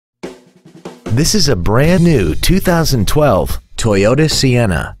This is a brand new 2012 Toyota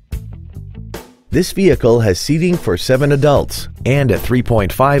Sienna. This vehicle has seating for 7 adults and a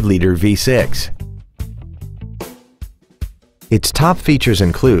 3.5-liter V6. Its top features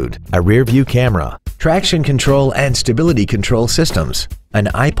include a rear-view camera, traction control and stability control systems, an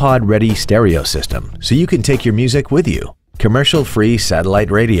iPod-ready stereo system so you can take your music with you, commercial-free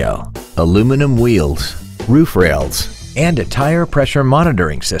satellite radio, aluminum wheels, roof rails, and a tire pressure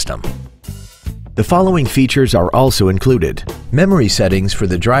monitoring system. The following features are also included: memory settings for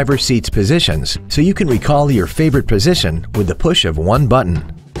the driver's seat's positions so you can recall your favorite position with the push of one button,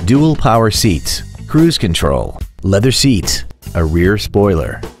 dual power seats, cruise control, leather seats, a rear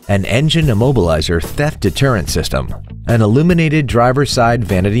spoiler, an engine immobilizer theft deterrent system, an illuminated driver's side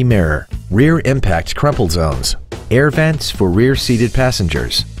vanity mirror, rear impact crumple zones, air vents for rear-seated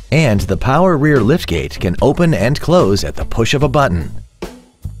passengers, and the power rear liftgate can open and close at the push of a button.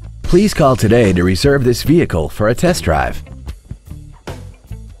 Please call today to reserve this vehicle for a test drive.